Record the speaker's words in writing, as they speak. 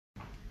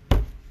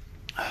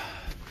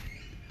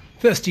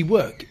Thirsty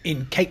work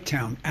in Cape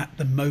Town at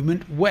the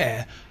moment,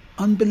 where,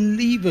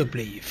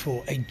 unbelievably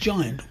for a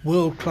giant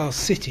world-class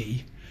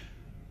city,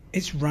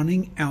 it's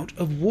running out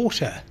of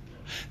water.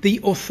 The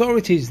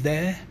authorities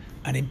there,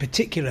 and in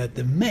particular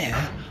the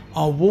mayor,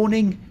 are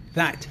warning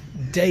that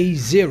day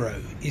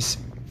zero is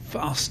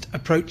fast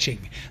approaching.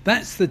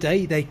 That's the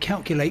day they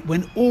calculate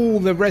when all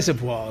the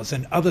reservoirs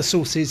and other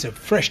sources of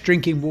fresh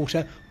drinking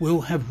water will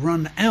have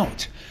run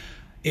out.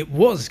 It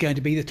was going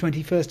to be the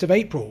 21st of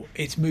April.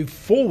 It's moved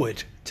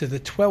forward to the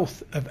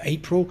 12th of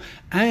April.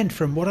 And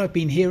from what I've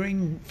been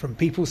hearing from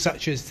people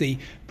such as the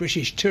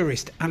British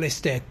tourist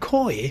Alistair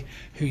Coy,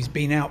 who's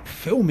been out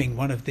filming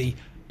one of the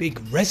big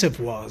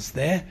reservoirs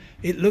there,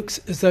 it looks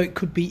as though it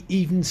could be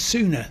even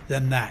sooner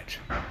than that.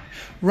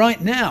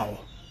 Right now,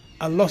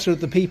 a lot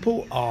of the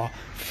people are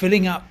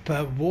filling up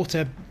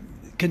water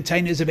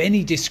containers of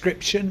any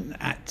description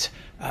at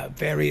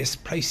various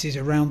places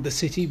around the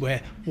city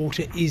where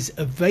water is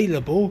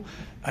available.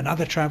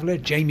 Another traveller,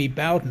 Jamie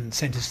Bowden,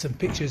 sent us some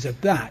pictures of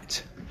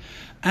that.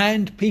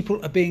 And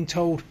people are being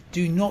told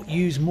do not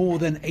use more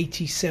than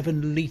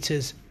 87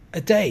 litres a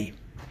day.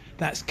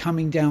 That's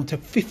coming down to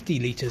 50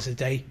 litres a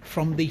day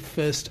from the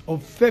 1st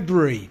of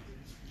February.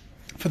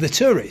 For the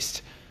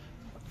tourist,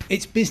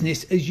 it's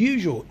business as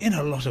usual in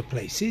a lot of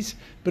places,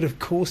 but of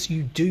course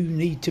you do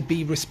need to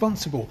be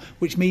responsible,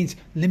 which means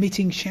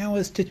limiting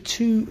showers to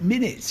 2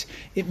 minutes.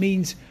 It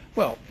means,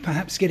 well,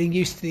 perhaps getting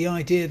used to the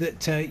idea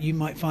that you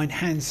might find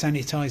hand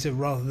sanitizer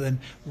rather than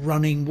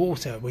running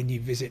water when you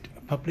visit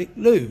a public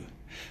loo.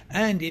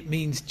 And it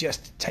means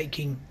just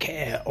taking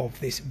care of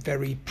this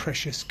very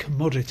precious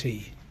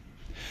commodity.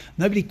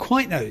 Nobody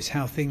quite knows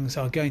how things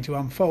are going to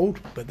unfold,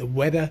 but the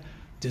weather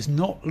does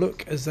not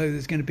look as though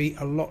there's going to be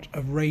a lot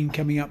of rain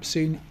coming up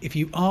soon. If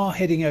you are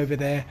heading over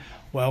there,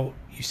 well,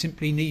 you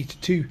simply need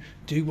to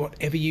do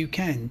whatever you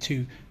can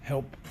to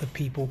help the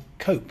people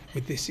cope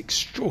with this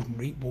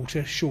extraordinary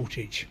water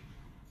shortage.